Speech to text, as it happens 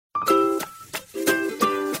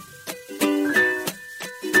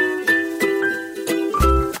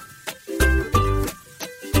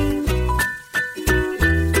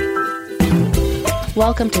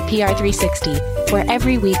Welcome to PR360, where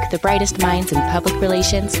every week the brightest minds in public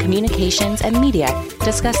relations, communications, and media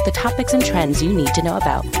discuss the topics and trends you need to know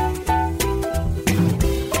about.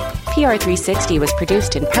 PR360 was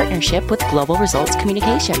produced in partnership with Global Results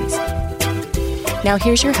Communications. Now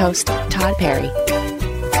here's your host, Todd Perry.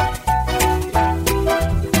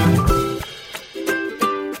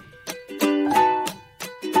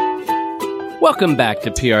 Welcome back to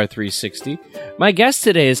PR360. My guest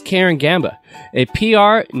today is Karen Gamba, a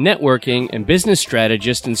PR, networking, and business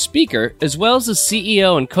strategist and speaker, as well as the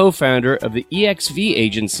CEO and co-founder of the ExV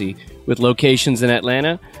agency with locations in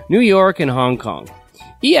Atlanta, New York, and Hong Kong.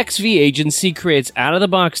 ExV agency creates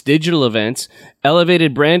out-of-the-box digital events,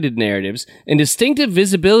 elevated branded narratives, and distinctive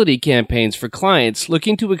visibility campaigns for clients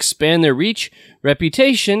looking to expand their reach,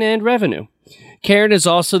 reputation, and revenue. Karen is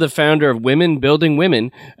also the founder of Women Building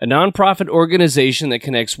Women, a nonprofit organization that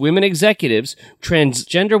connects women executives,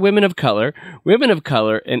 transgender women of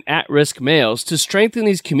color, and at-risk males to strengthen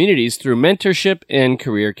these communities through mentorship and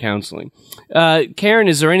career counseling. Karen,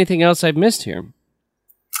 is there anything else I've missed here?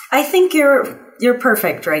 I think you're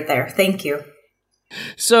perfect right there. Thank you.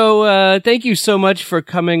 So thank you so much for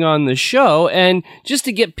coming on the show. And just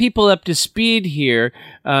to get people up to speed here,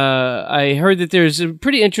 I heard that there's a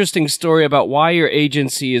pretty interesting story about why your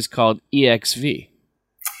agency is called ExV.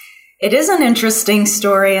 It is an interesting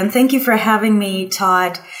story, and thank you for having me,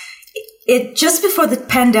 Todd. Just before the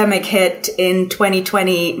pandemic hit in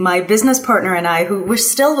 2020, my business partner and I, who were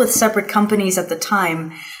still with separate companies at the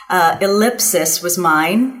time, Ellipsis was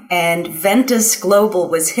mine, and Ventus Global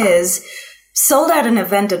was his, sold out an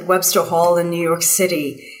event at Webster Hall in New York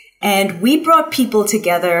City. And we brought people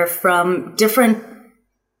together from different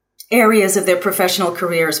areas of their professional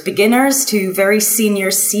careers, beginners to very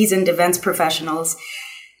senior, seasoned events professionals.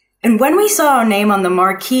 And when we saw our name on the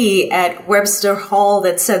marquee at Webster Hall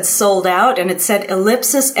that said sold out, and it said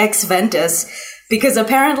Ellipsis X Ventus, because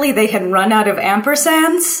apparently they had run out of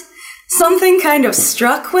ampersands, something kind of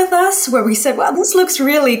struck with us where we said, wow, this looks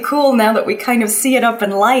really cool now that we kind of see it up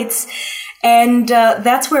in lights. And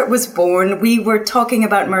that's where it was born. We were talking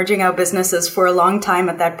about merging our businesses for a long time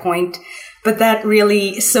at that point, but that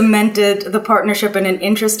really cemented the partnership in an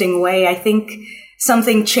interesting way. I think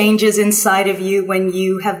something changes inside of you when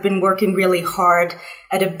you have been working really hard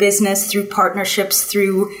at a business through partnerships,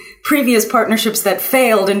 through previous partnerships that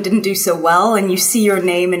failed and didn't do so well, and you see your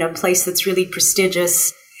name in a place that's really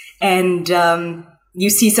prestigious, and you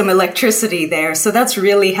see some electricity there. So that's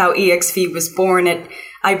really how ExV was born.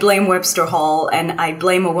 I blame Webster Hall, and I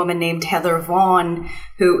blame a woman named Heather Vaughn,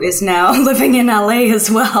 who is now living in LA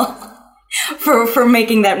as well, for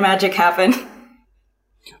making that magic happen.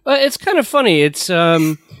 Well, it's kind of funny. It's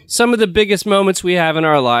some of the biggest moments we have in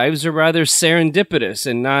our lives are rather serendipitous,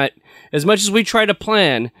 and not as much as we try to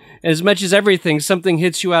plan, as much as everything, something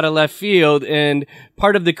hits you out of left field, and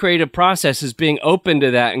part of the creative process is being open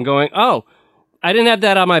to that and going, oh, I didn't have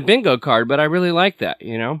that on my bingo card, but I really like that,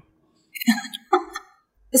 you know?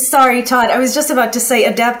 Sorry, Todd. I was just about to say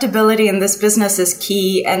adaptability in this business is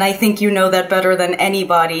key. And I think you know that better than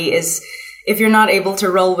anybody is if you're not able to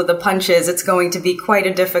roll with the punches, it's going to be quite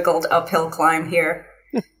a difficult uphill climb here.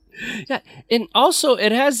 Yeah. And also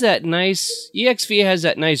it has that nice, ExV has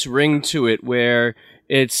that nice ring to it where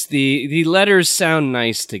it's the letters sound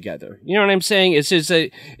nice together. You know what I'm saying? It's just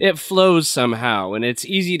it flows somehow and it's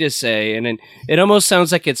easy to say. And it almost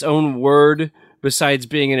sounds like its own word besides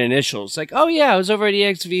being an initial. It's like, oh yeah, I was over at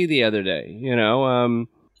ExV the other day, you know?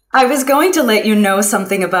 I was going to let you know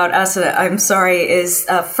something about us. I'm sorry, is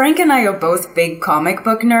Frank and I are both big comic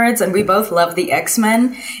book nerds, and we both love the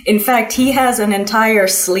X-Men. In fact, he has an entire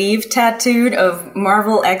sleeve tattooed of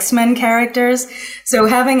Marvel X-Men characters. So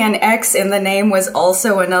having an X in the name was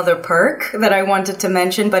also another perk that I wanted to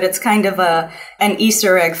mention, but it's kind of an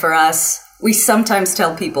Easter egg for us. We sometimes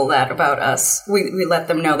tell people that about us. We let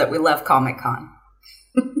them know that we love Comic-Con.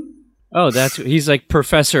 Oh, he's like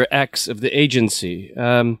Professor X of the agency.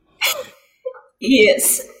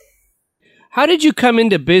 Yes. How did you come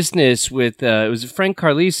into business with, it was Frank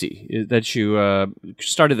Carlisi that you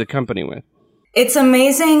started the company with? It's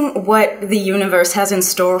amazing what the universe has in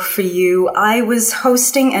store for you. I was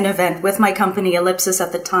hosting an event with my company, Ellipsis,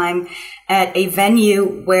 at the time, at a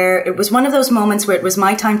venue where it was one of those moments where it was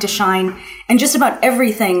my time to shine, and just about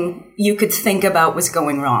everything you could think about was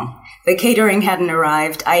going wrong. The catering hadn't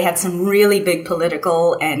arrived. I had some really big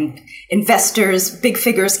political and investors, big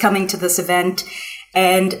figures coming to this event,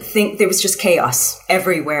 and there was just chaos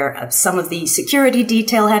everywhere. Some of the security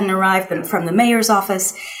detail hadn't arrived from the mayor's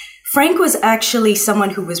office. Frank was actually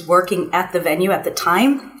someone who was working at the venue at the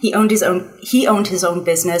time. He owned his own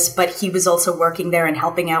business, but he was also working there and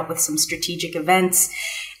helping out with some strategic events.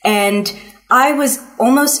 And I was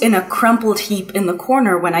almost in a crumpled heap in the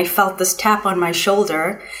corner when I felt this tap on my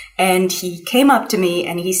shoulder. And he came up to me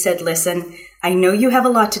and he said, listen, I know you have a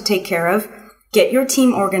lot to take care of. Get your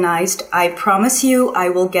team organized. I promise you I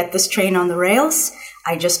will get this train on the rails.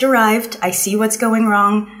 I just arrived. I see what's going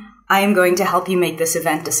wrong. I am going to help you make this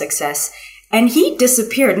event a success. And he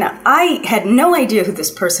disappeared. Now, I had no idea who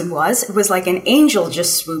this person was. It was like an angel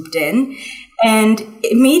just swooped in. And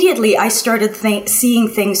immediately I started seeing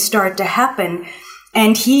things start to happen.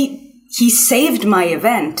 And he saved my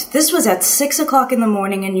event. This was at 6 o'clock in the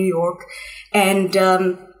morning in New York. And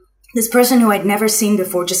this person who I'd never seen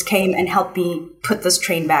before just came and helped me put this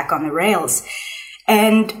train back on the rails.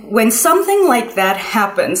 And when something like that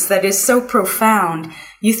happens that is so profound,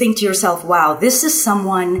 you think to yourself, wow, this is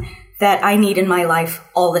someone that I need in my life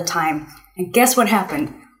all the time. And guess what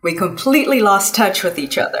happened? We completely lost touch with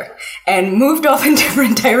each other and moved off in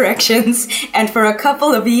different directions. And for a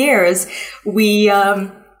couple of years, we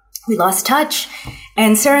lost touch.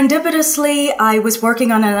 And serendipitously, I was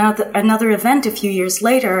working on another event a few years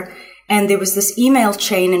later, and there was this email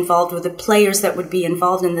chain involved with the players that would be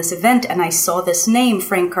involved in this event. And I saw this name,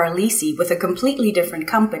 Frank Carlisi, with a completely different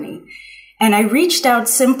company. And I reached out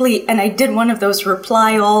simply, and I did one of those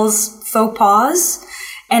reply alls faux pas.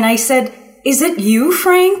 And I said, is it you,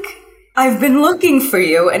 Frank? I've been looking for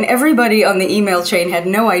you. And everybody on the email chain had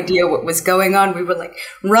no idea what was going on. We were like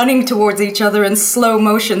running towards each other in slow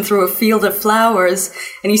motion through a field of flowers.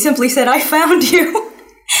 And he simply said, I found you.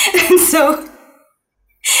 And so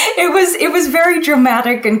it was very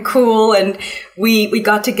dramatic and cool. And we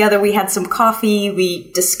got together. We had some coffee.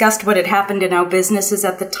 We discussed what had happened in our businesses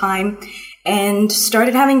at the time, and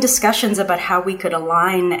started having discussions about how we could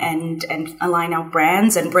align and align our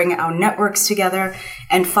brands and bring our networks together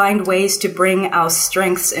and find ways to bring our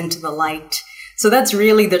strengths into the light. So that's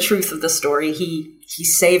really the truth of the story. He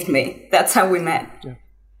saved me. That's how we met. Yeah.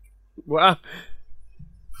 Wow.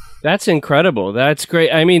 That's incredible. That's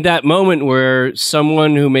great. I mean, that moment where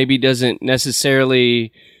someone who maybe doesn't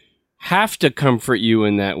necessarily have to comfort you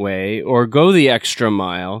in that way or go the extra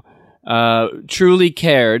mile, truly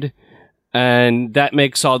cared. And that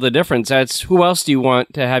makes all the difference. That's who else do you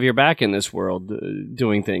want to have your back in this world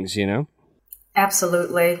doing things, you know?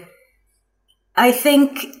 Absolutely. I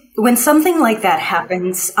think when something like that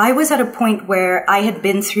happens, I was at a point where I had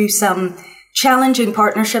been through some challenging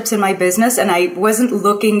partnerships in my business, and I wasn't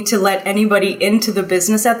looking to let anybody into the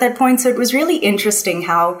business at that point. So it was really interesting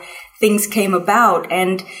how things came about.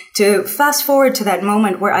 And to fast forward to that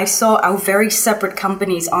moment where I saw our very separate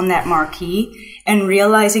companies on that marquee and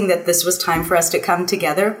realizing that this was time for us to come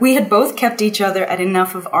together. We had both kept each other at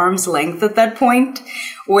enough of arm's length at that point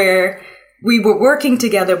where we were working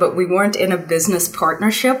together, but we weren't in a business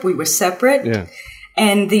partnership. We were separate. Yeah.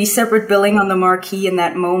 And the separate billing on the marquee in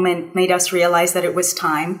that moment made us realize that it was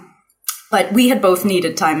time. But we had both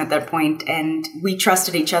needed time at that point, and we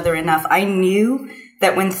trusted each other enough. I knew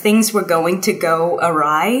that when things were going to go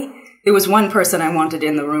awry, there was one person I wanted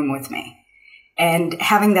in the room with me. And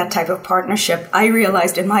having that type of partnership, I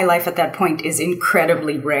realized in my life at that point is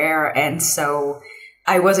incredibly rare. And so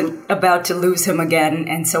I wasn't about to lose him again.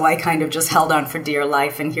 And so I kind of just held on for dear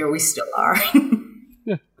life. And here we still are.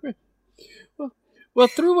 Yeah, great. Well,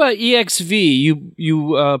 through ExV,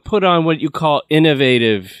 you put on what you call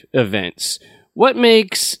innovative events. What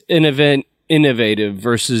makes an event innovative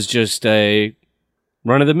versus just a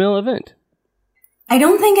run-of-the-mill event? I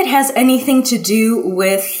don't think it has anything to do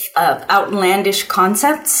with outlandish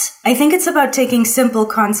concepts. I think it's about taking simple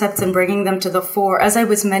concepts and bringing them to the fore. As I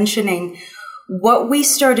was mentioning, what we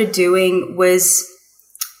started doing was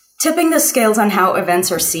tipping the scales on how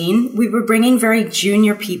events are seen. We were bringing very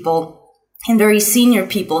junior people and very senior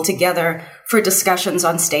people together for discussions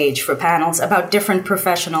on stage, for panels about different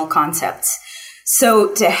professional concepts.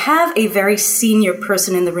 So to have a very senior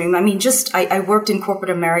person in the room, I mean, I worked in corporate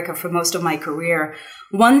America for most of my career.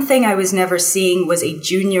 One thing I was never seeing was a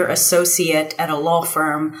junior associate at a law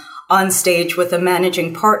firm on stage with a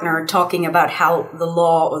managing partner talking about how the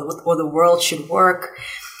law or the world should work.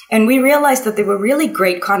 And we realized that there were really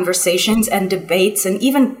great conversations and debates and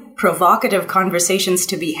even provocative conversations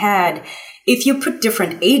to be had if you put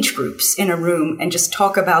different age groups in a room and just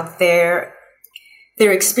talk about their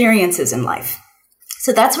experiences in life.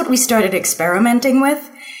 So that's what we started experimenting with.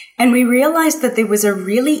 And we realized that there was a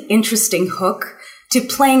really interesting hook to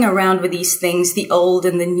playing around with these things, the old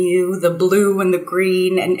and the new, the blue and the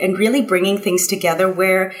green, and really bringing things together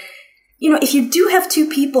where, you know, if you do have two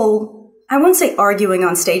people I won't say arguing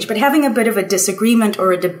on stage, but having a bit of a disagreement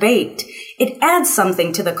or a debate, it adds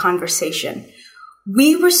something to the conversation.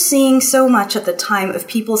 We were seeing so much at the time of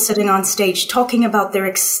people sitting on stage talking about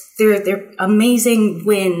their amazing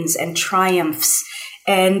wins and triumphs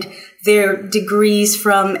and their degrees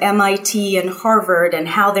from MIT and Harvard and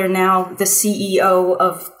how they're now the CEO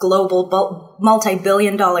of global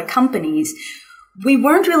multi-billion-dollar companies. We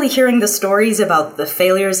weren't really hearing the stories about the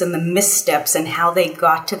failures and the missteps and how they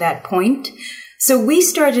got to that point. So we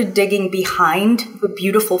started digging behind the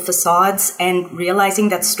beautiful facades and realizing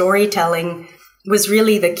that storytelling was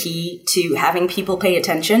really the key to having people pay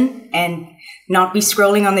attention and not be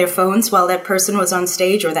scrolling on their phones while that person was on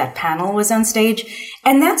stage or that panel was on stage.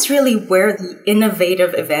 And that's really where the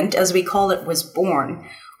innovative event, as we call it, was born,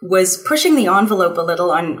 was pushing the envelope a little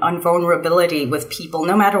on vulnerability with people,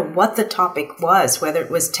 no matter what the topic was, whether it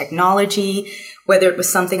was technology, whether it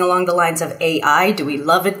was something along the lines of AI. Do we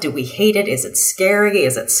love it? Do we hate it? Is it scary?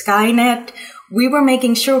 Is it Skynet? We were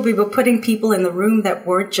making sure we were putting people in the room that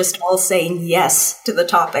weren't just all saying yes to the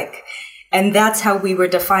topic. And that's how we were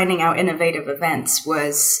defining our innovative events,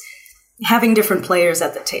 was having different players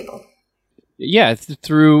at the table. Yeah,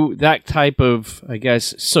 through that type of, I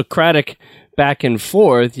guess, Socratic back and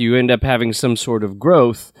forth, you end up having some sort of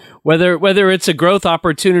growth, whether it's a growth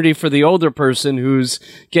opportunity for the older person who's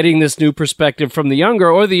getting this new perspective from the younger,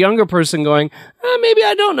 or the younger person going, maybe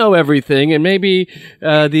I don't know everything, and maybe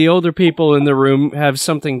the older people in the room have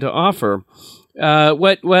something to offer.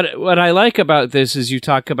 What I like about this is you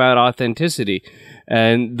talk about authenticity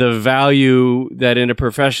and the value that in a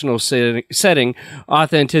professional setting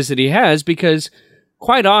authenticity has, because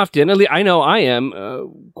quite often, at least I know I am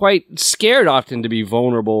quite scared often to be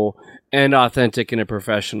vulnerable and authentic in a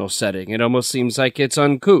professional setting. It almost seems like it's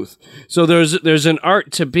uncouth. So there's an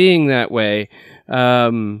art to being that way. How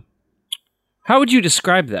would you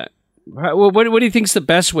describe that? What do you think is the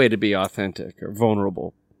best way to be authentic or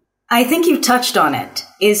vulnerable? I think you touched on it,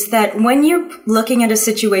 is that when you're looking at a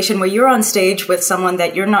situation where you're on stage with someone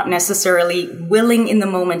that you're not necessarily willing in the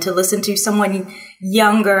moment to listen to, someone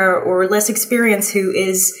younger or less experienced who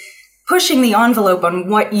is pushing the envelope on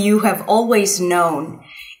what you have always known,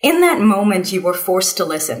 in that moment you were forced to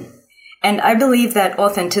listen. And I believe that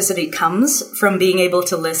authenticity comes from being able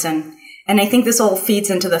to listen. And I think this all feeds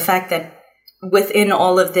into the fact that within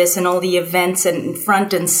all of this and all the events and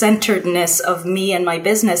front and centeredness of me and my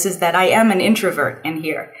business is that I am an introvert in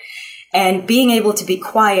here. And being able to be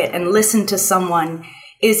quiet and listen to someone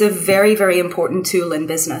is a very, very important tool in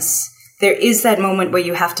business. There is that moment where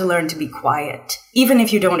you have to learn to be quiet. Even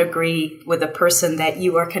if you don't agree with a person that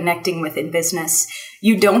you are connecting with in business,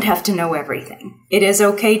 you don't have to know everything. It is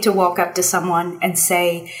okay to walk up to someone and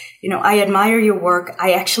say, I admire your work.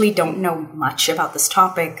 I actually don't know much about this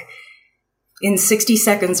topic. In 60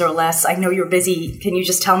 seconds or less, I know you're busy. Can you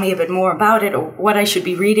just tell me a bit more about it, or what I should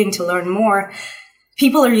be reading to learn more?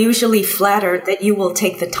 People are usually flattered that you will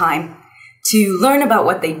take the time to learn about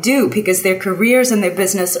what they do, because their careers and their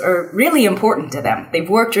business are really important to them. They've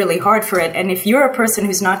worked really hard for it. And if you're a person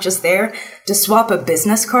who's not just there to swap a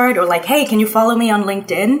business card or like, hey, can you follow me on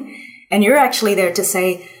LinkedIn? And you're actually there to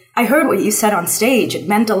say, I heard what you said on stage. It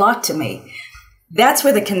meant a lot to me. That's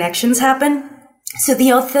where the connections happen. So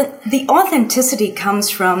the authenticity comes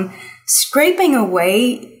from scraping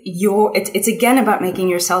away it's again about making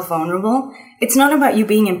yourself vulnerable. It's not about you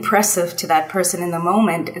being impressive to that person in the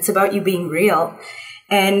moment. It's about you being real.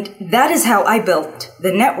 And that is how I built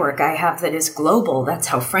the network I have that is global. That's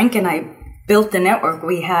how Frank and I built the network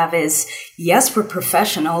we have. Is, yes, we're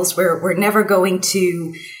professionals. We're never going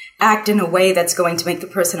to act in a way that's going to make the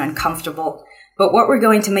person uncomfortable. But what we're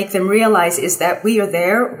going to make them realize is that we are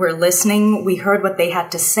there, we're listening, we heard what they had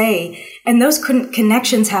to say, and those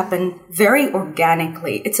connections happen very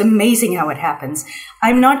organically. It's amazing how it happens.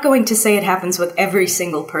 I'm not going to say it happens with every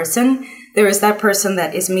single person. There is that person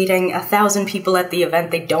that is meeting 1,000 people at the event.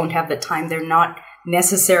 They don't have the time. They're not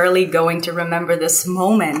necessarily going to remember this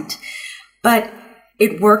moment. But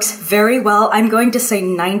it works very well. I'm going to say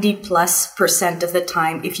 90+% of the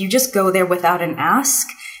time, if you just go there without an ask,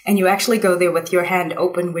 and you actually go there with your hand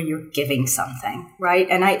open where you're giving something, right?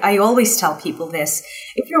 And I always tell people this.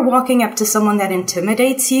 If you're walking up to someone that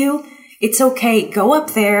intimidates you, it's okay. Go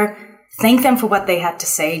up there, thank them for what they had to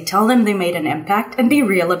say, tell them they made an impact, and be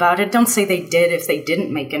real about it. Don't say they did if they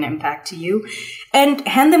didn't make an impact to you. And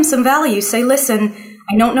hand them some value. Say, listen,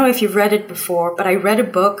 I don't know if you've read it before, but I read a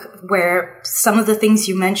book where some of the things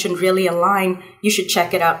you mentioned really align. You should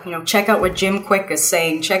check it out. Check out what Jim Quick is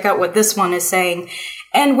saying. Check out what this one is saying.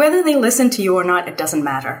 And whether they listen to you or not, it doesn't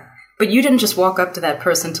matter. But you didn't just walk up to that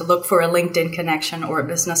person to look for a LinkedIn connection or a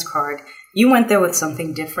business card. You went there with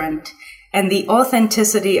something different. And the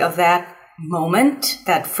authenticity of that moment,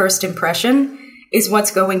 that first impression, is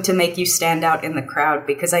what's going to make you stand out in the crowd,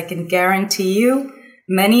 because I can guarantee you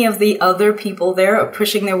many of the other people there are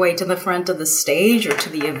pushing their way to the front of the stage or to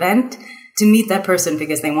the event to meet that person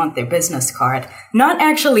because they want their business card, not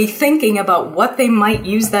actually thinking about what they might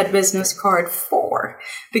use that business card for.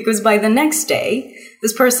 Because by the next day,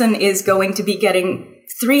 this person is going to be getting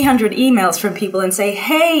 300 emails from people and say,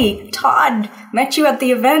 hey, Todd, met you at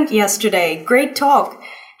the event yesterday. Great talk.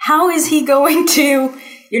 How is he going to,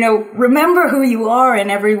 remember who you are and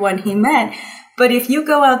everyone he met? But if you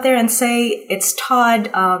go out there and say, it's Todd,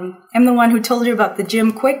 I'm the one who told you about the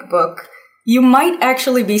Jim Quick book, you might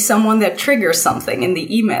actually be someone that triggers something in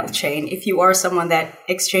the email chain if you are someone that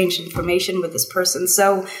exchanged information with this person.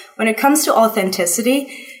 So when it comes to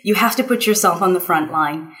authenticity, you have to put yourself on the front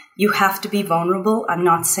line. You have to be vulnerable. I'm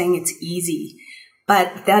not saying it's easy,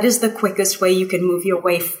 but that is the quickest way you can move your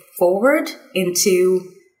way forward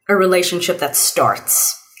into a relationship that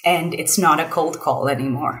starts, and it's not a cold call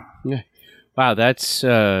anymore. Yeah. Wow, that's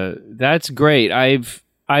great. I've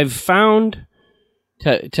found,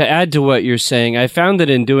 to add to what you're saying, I found that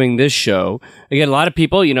in doing this show, again, a lot of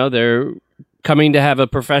people, they're coming to have a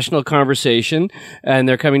professional conversation, and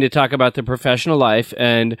they're coming to talk about their professional life,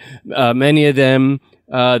 and many of them,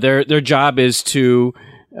 their job is to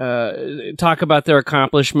talk about their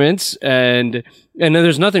accomplishments, and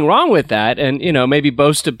there's nothing wrong with that, and maybe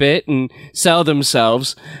boast a bit and sell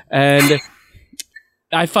themselves. And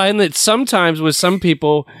I find that sometimes with some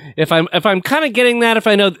people, if I'm kind of getting that, if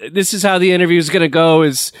I know this is how the interview is going to go,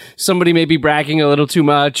 is somebody maybe bragging a little too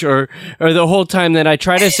much, or the whole time that I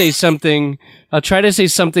try to say something, I'll try to say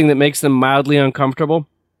something that makes them mildly uncomfortable,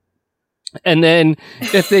 and then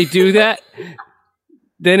if they do that,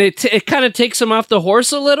 then it kind of takes them off the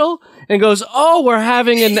horse a little and goes, oh, we're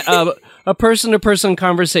having a person-to-person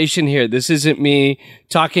conversation here. This isn't me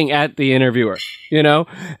talking at the interviewer,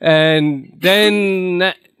 and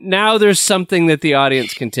then now there's something that the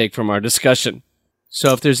audience can take from our discussion.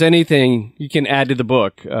 So if there's anything you can add to the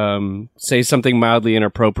book, say something mildly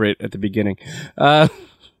inappropriate at the beginning. Let's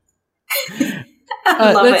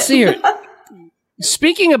see here.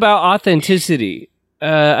 Speaking about authenticity,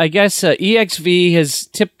 I guess ExV has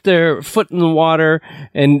tipped their foot in the water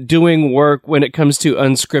and doing work when it comes to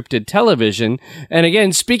unscripted television. And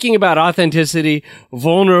again, speaking about authenticity,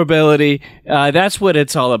 vulnerability, that's what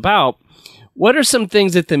it's all about. What are some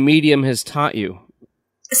things that the medium has taught you?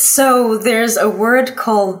 So there's a word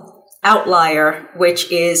called outlier,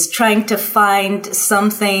 which is trying to find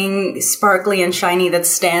something sparkly and shiny that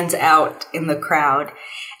stands out in the crowd.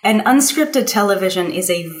 And unscripted television is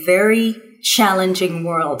a very challenging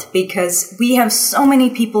world because we have so many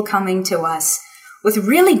people coming to us with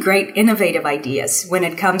really great innovative ideas when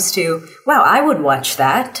it comes to, wow, I would watch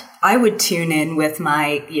that. I would tune in with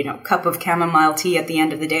my, cup of chamomile tea at the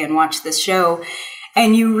end of the day and watch this show.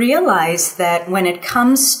 And you realize that when it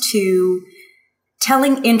comes to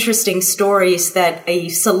telling interesting stories that a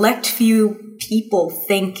select few people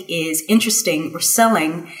think is interesting or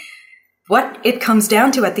selling, what it comes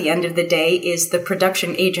down to at the end of the day is the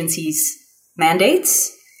production agency's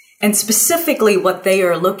mandates and specifically what they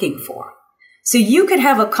are looking for. So you could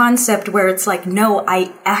have a concept where it's like, no,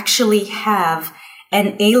 I actually have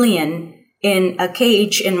an alien in a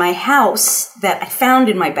cage in my house that I found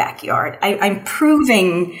in my backyard. I'm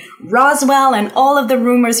proving Roswell and all of the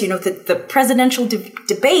rumors, the presidential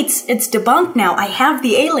debates, it's debunked now. I have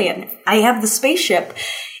the alien. I have the spaceship.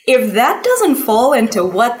 If that doesn't fall into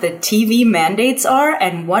what the TV mandates are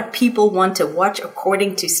and what people want to watch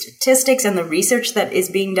according to statistics and the research that is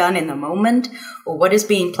being done in the moment or what is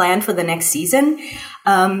being planned for the next season,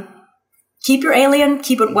 keep your alien,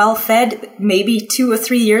 keep it well fed. Maybe 2 or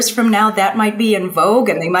 3 years from now, that might be in vogue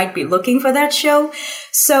and they might be looking for that show.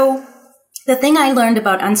 So the thing I learned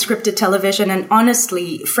about unscripted television, and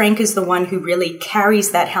honestly, Frank is the one who really carries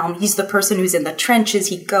that helm. He's the person who's in the trenches.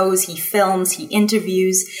 He goes, he films, he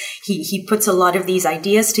interviews, he puts a lot of these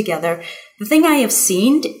ideas together. The thing I have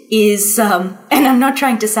seen is, and I'm not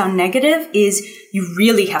trying to sound negative, is you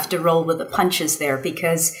really have to roll with the punches there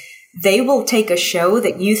because they will take a show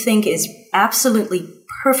that you think is absolutely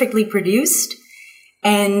perfectly produced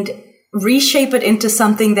and reshape it into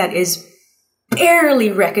something that is barely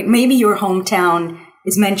recognized. Maybe your hometown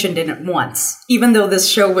is mentioned in it once, even though this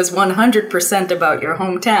show was 100% about your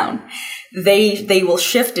hometown. They will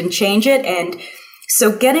shift and change it. And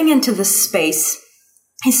so getting into this space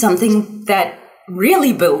is something that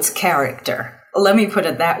really builds character. Let me put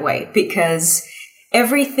it that way, because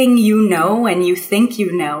everything you know and you think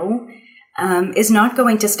you know, is not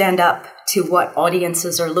going to stand up to what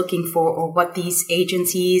audiences are looking for or what these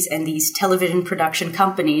agencies and these television production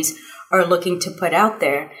companies are looking to put out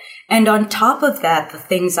there. And on top of that, the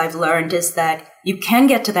things I've learned is that you can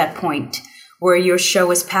get to that point where your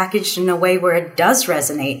show is packaged in a way where it does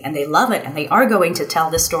resonate and they love it and they are going to tell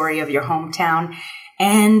the story of your hometown,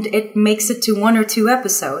 and it makes it to 1 or 2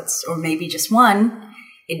 episodes, or maybe just 1.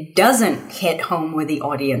 It doesn't hit home with the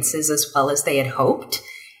audiences as well as they had hoped,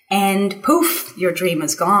 and poof, your dream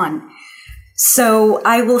is gone. So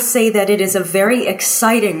I will say that it is a very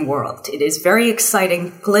exciting world. It is very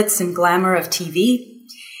exciting glitz and glamour of TV.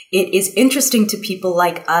 It is interesting to people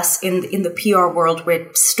like us in the PR world, where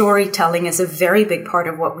storytelling is a very big part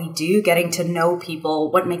of what we do, getting to know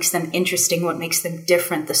people, what makes them interesting, what makes them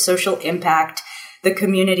different, the social impact, the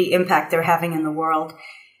community impact they're having in the world.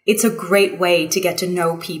 It's a great way to get to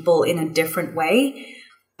know people in a different way,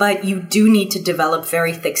 but you do need to develop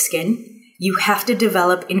very thick skin. You have to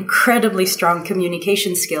develop incredibly strong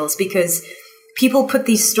communication skills, because people put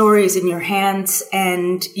these stories in your hands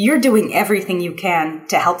and you're doing everything you can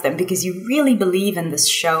to help them because you really believe in this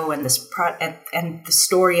show and and the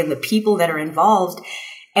story and the people that are involved.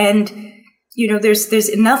 And, you know, there's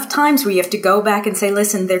enough times where you have to go back and say,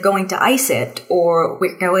 listen, they're going to ice it, or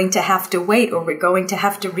we're going to have to wait, or we're going to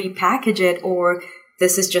have to repackage it, or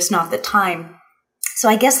this is just not the time. So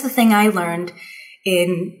I guess the thing I learned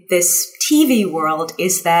in this TV world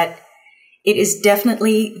is that it is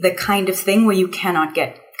definitely the kind of thing where you cannot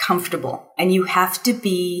get comfortable, and you have to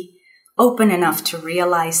be open enough to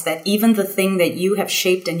realize that even the thing that you have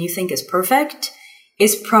shaped and you think is perfect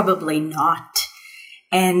is probably not.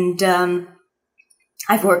 And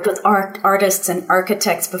I've worked with artists and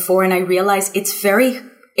architects before, and I realize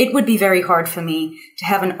it would be very hard for me to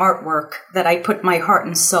have an artwork that I put my heart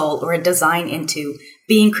and soul or a design into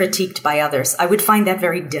being critiqued by others. I would find that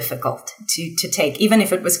very difficult to take, even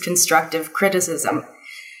if it was constructive criticism.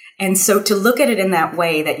 And so to look at it in that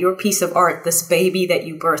way, that your piece of art, this baby that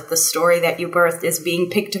you birthed, the story that you birthed, is being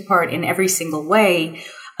picked apart in every single way.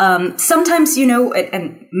 Sometimes, you know,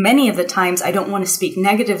 and many of the times I don't want to speak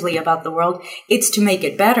negatively about the world. It's to make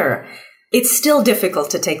it better. It's still difficult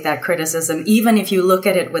to take that criticism, even if you look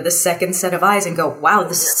at it with a second set of eyes and go, wow,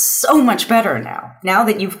 this is so much better now. Now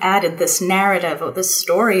that you've added this narrative or this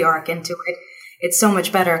story arc into it, it's so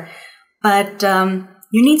much better. But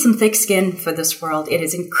you need some thick skin for this world. It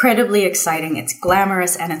is incredibly exciting. It's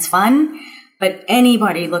glamorous and it's fun. But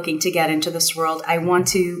anybody looking to get into this world, I want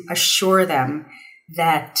to assure them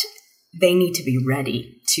that they need to be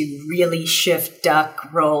ready to really shift,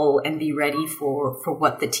 duck, roll, and be ready for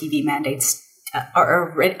what the TV mandates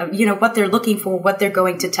are, you know, what they're looking for, what they're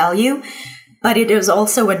going to tell you. But it is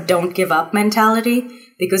also a don't give up mentality,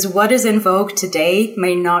 because what is in vogue today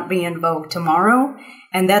may not be in vogue tomorrow.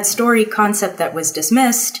 And that story concept that was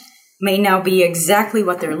dismissed may now be exactly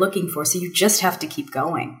what they're looking for. So you just have to keep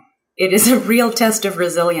going. It is a real test of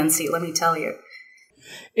resiliency, let me tell you.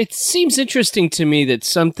 It seems interesting to me that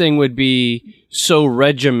something would be so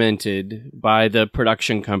regimented by the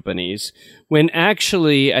production companies, when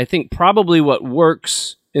actually I think probably what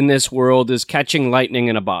works in this world is catching lightning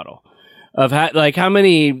in a bottle. Of how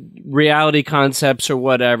many reality concepts or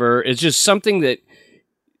whatever, it's just something that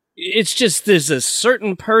it's just there's a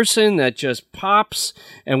certain person that just pops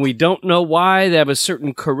and we don't know why. They have a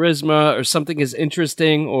certain charisma or something is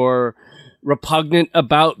interesting or repugnant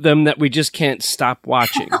about them that we just can't stop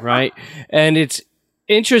watching, right? And it's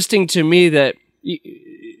interesting to me that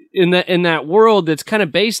in that world that's kind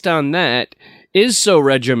of based on that is so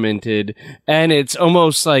regimented, and it's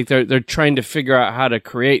almost like they're trying to figure out how to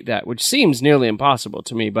create that, which seems nearly impossible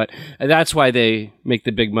to me. But that's why they make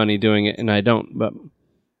the big money doing it, and I don't. But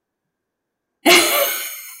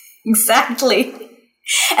exactly.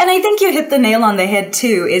 And I think you hit the nail on the head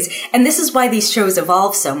too, and this is why these shows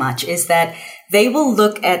evolve so much, is that they will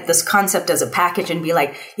look at this concept as a package and be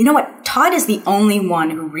like, you know what, Todd is the only one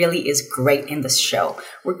who really is great in this show.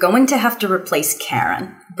 We're going to have to replace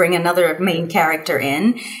Karen, bring another main character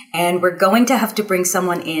in, and we're going to have to bring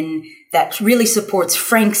someone in that really supports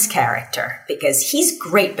Frank's character, because he's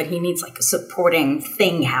great, but he needs like a supporting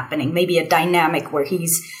thing happening, maybe a dynamic where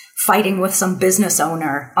he's fighting with some business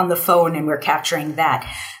owner on the phone and we're capturing that.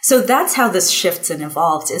 So that's how this shifts and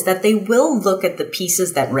evolves, is that they will look at the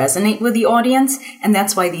pieces that resonate with the audience. And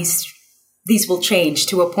that's why these will change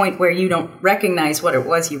to a point where you don't recognize what it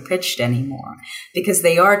was you pitched anymore, because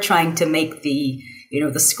they are trying to make the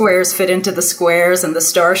squares fit into the squares and the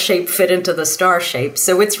star shape fit into the star shape.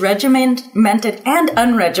 So it's regimented and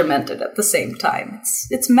unregimented at the same time.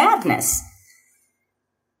 It's madness.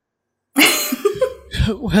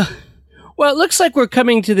 Well, it looks like we're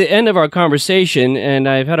coming to the end of our conversation, and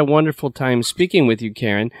I've had a wonderful time speaking with you,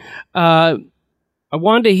 Karen. I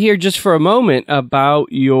wanted to hear just for a moment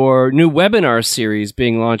about your new webinar series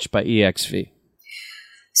being launched by ExV.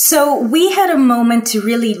 So we had a moment to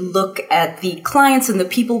really look at the clients and the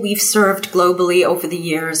people we've served globally over the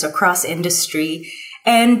years across industry.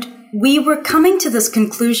 And we were coming to this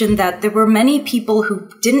conclusion that there were many people who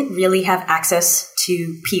didn't really have access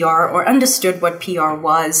to PR or understood what PR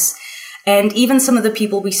was. And even some of the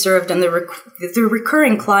people we served and the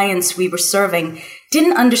recurring clients we were serving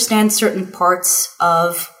didn't understand certain parts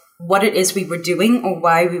of what it is we were doing or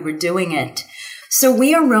why we were doing it. So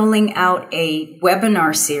we are rolling out a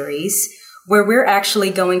webinar series where we're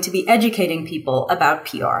actually going to be educating people about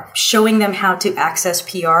PR, showing them how to access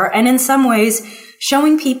PR, and in some ways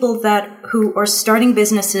showing people who are starting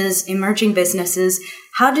businesses, emerging businesses,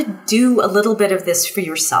 how to do a little bit of this for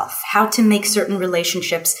yourself, how to make certain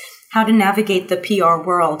relationships, how to navigate the PR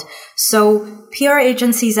world. So PR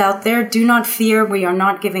agencies out there, do not fear. We are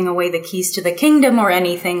not giving away the keys to the kingdom or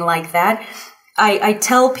anything like that. I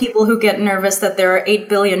tell people who get nervous that there are 8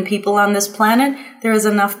 billion people on this planet. There is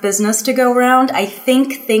enough business to go around. I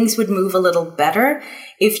think things would move a little better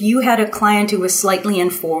if you had a client who was slightly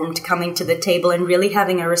informed coming to the table and really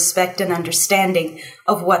having a respect and understanding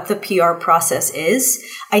of what the PR process is.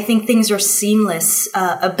 I think things are seamless,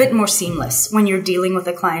 a bit more seamless when you're dealing with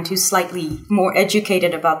a client who's slightly more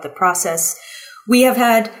educated about the process. We have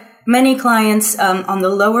had many clients on the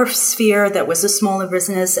lower sphere that was a smaller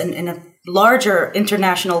business and a larger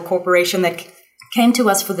international corporation that came to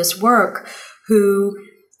us for this work who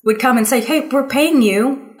would come and say, hey, we're paying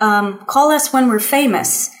you, call us when we're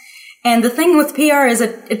famous. And the thing with PR is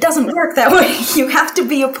it doesn't work that way. You have to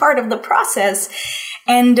be a part of the process.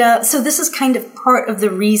 And so this is kind of part of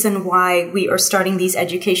the reason why we are starting these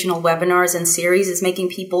educational webinars and series, is making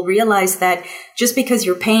people realize that just because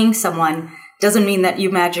you're paying someone doesn't mean that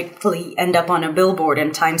you magically end up on a billboard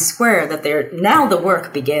in Times Square, that now the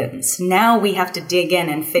work begins. Now we have to dig in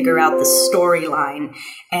and figure out the storyline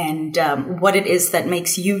and what it is that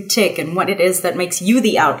makes you tick and what it is that makes you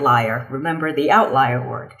the outlier. Remember the outlier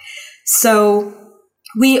word. So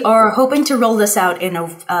we are hoping to roll this out in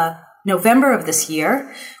November of this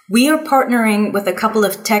year. We are partnering with a couple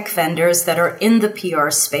of tech vendors that are in the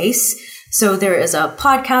PR space. So there is a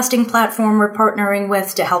podcasting platform we're partnering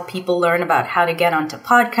with to help people learn about how to get onto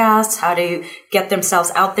podcasts, how to get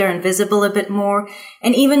themselves out there and visible a bit more,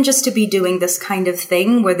 and even just to be doing this kind of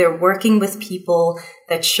thing where they're working with people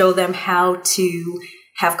that show them how to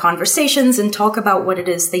have conversations and talk about what it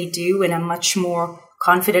is they do in a much more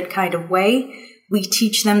confident kind of way. We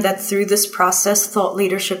teach them that through this process, thought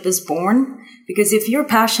leadership is born, because if you're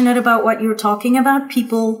passionate about what you're talking about,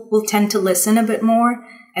 people will tend to listen a bit more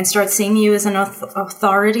and start seeing you as an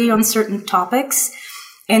authority on certain topics.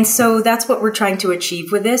 And so that's what we're trying to achieve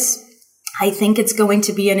with this. I think it's going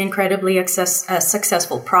to be an incredibly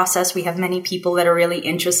successful process. We have many people that are really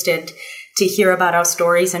interested to hear about our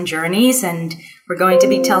stories and journeys, and we're going to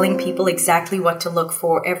be telling people exactly what to look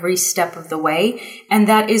for every step of the way. And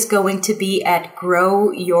that is going to be at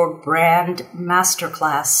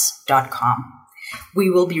growyourbrandmasterclass.com. We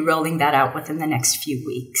will be rolling that out within the next few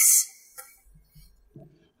weeks.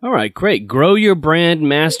 All right, great.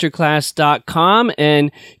 GrowYourBrandMasterclass.com.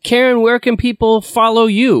 And Karen, where can people follow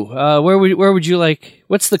you? Where would you like?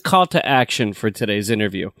 What's the call to action for today's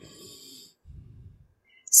interview?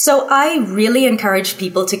 So I really encourage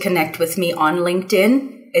people to connect with me on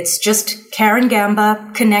LinkedIn. It's just Karen Gamba.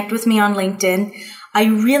 Connect with me on LinkedIn. I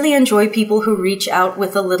really enjoy people who reach out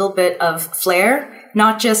with a little bit of flair,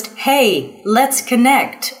 not just, hey, let's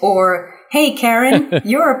connect, or hey, Karen,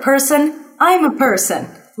 you're a person, I'm a person.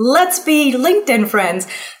 Let's be LinkedIn friends.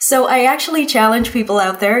 So I actually challenge people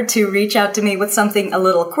out there to reach out to me with something a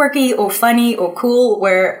little quirky or funny or cool,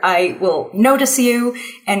 where I will notice you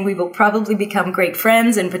and we will probably become great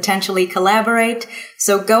friends and potentially collaborate.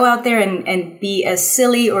 So go out there and be as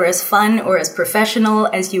silly or as fun or as professional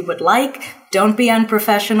as you would like. Don't be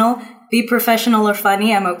unprofessional. Be professional or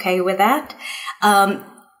funny. I'm okay with that.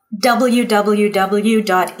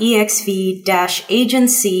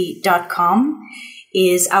 www.exv-agency.com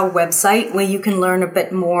is our website where you can learn a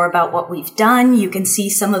bit more about what we've done. You can see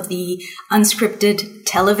some of the unscripted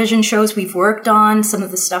television shows we've worked on, some of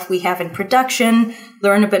the stuff we have in production,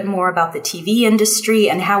 learn a bit more about the TV industry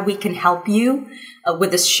and how we can help you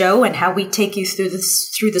with this show and how we take you through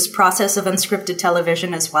this process of unscripted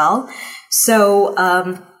television as well. So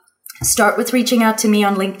start with reaching out to me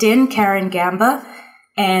on LinkedIn, Karen Gamba,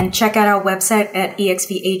 and check out our website at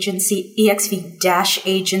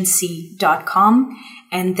exv-agency.com.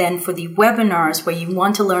 And then for the webinars where you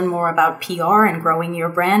want to learn more about PR and growing your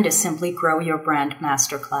brand is simply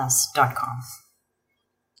growyourbrandmasterclass.com.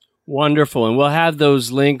 Wonderful. And we'll have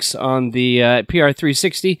those links on the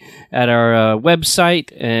PR360 at our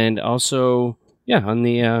website and also, on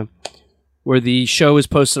the where the show is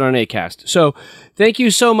posted on Acast. So thank you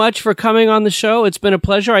so much for coming on the show. It's been a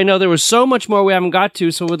pleasure. I know there was so much more we haven't got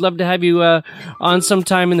to, so we'd love to have you on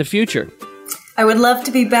sometime in the future. I would love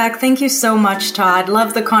to be back. Thank you so much, Todd.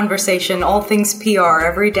 Love the conversation. All things PR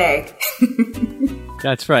every day.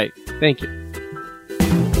 That's right. Thank you.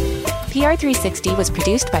 PR360 was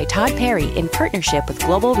produced by Todd Perry in partnership with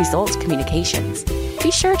Global Results Communications. Be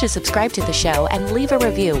sure to subscribe to the show and leave a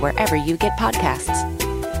review wherever you get podcasts.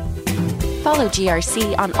 Follow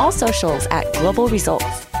GRC on all socials at Global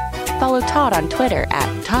Results. Follow Todd on Twitter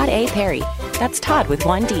at Todd A. Perry. That's Todd with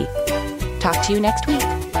one D. Talk to you next week.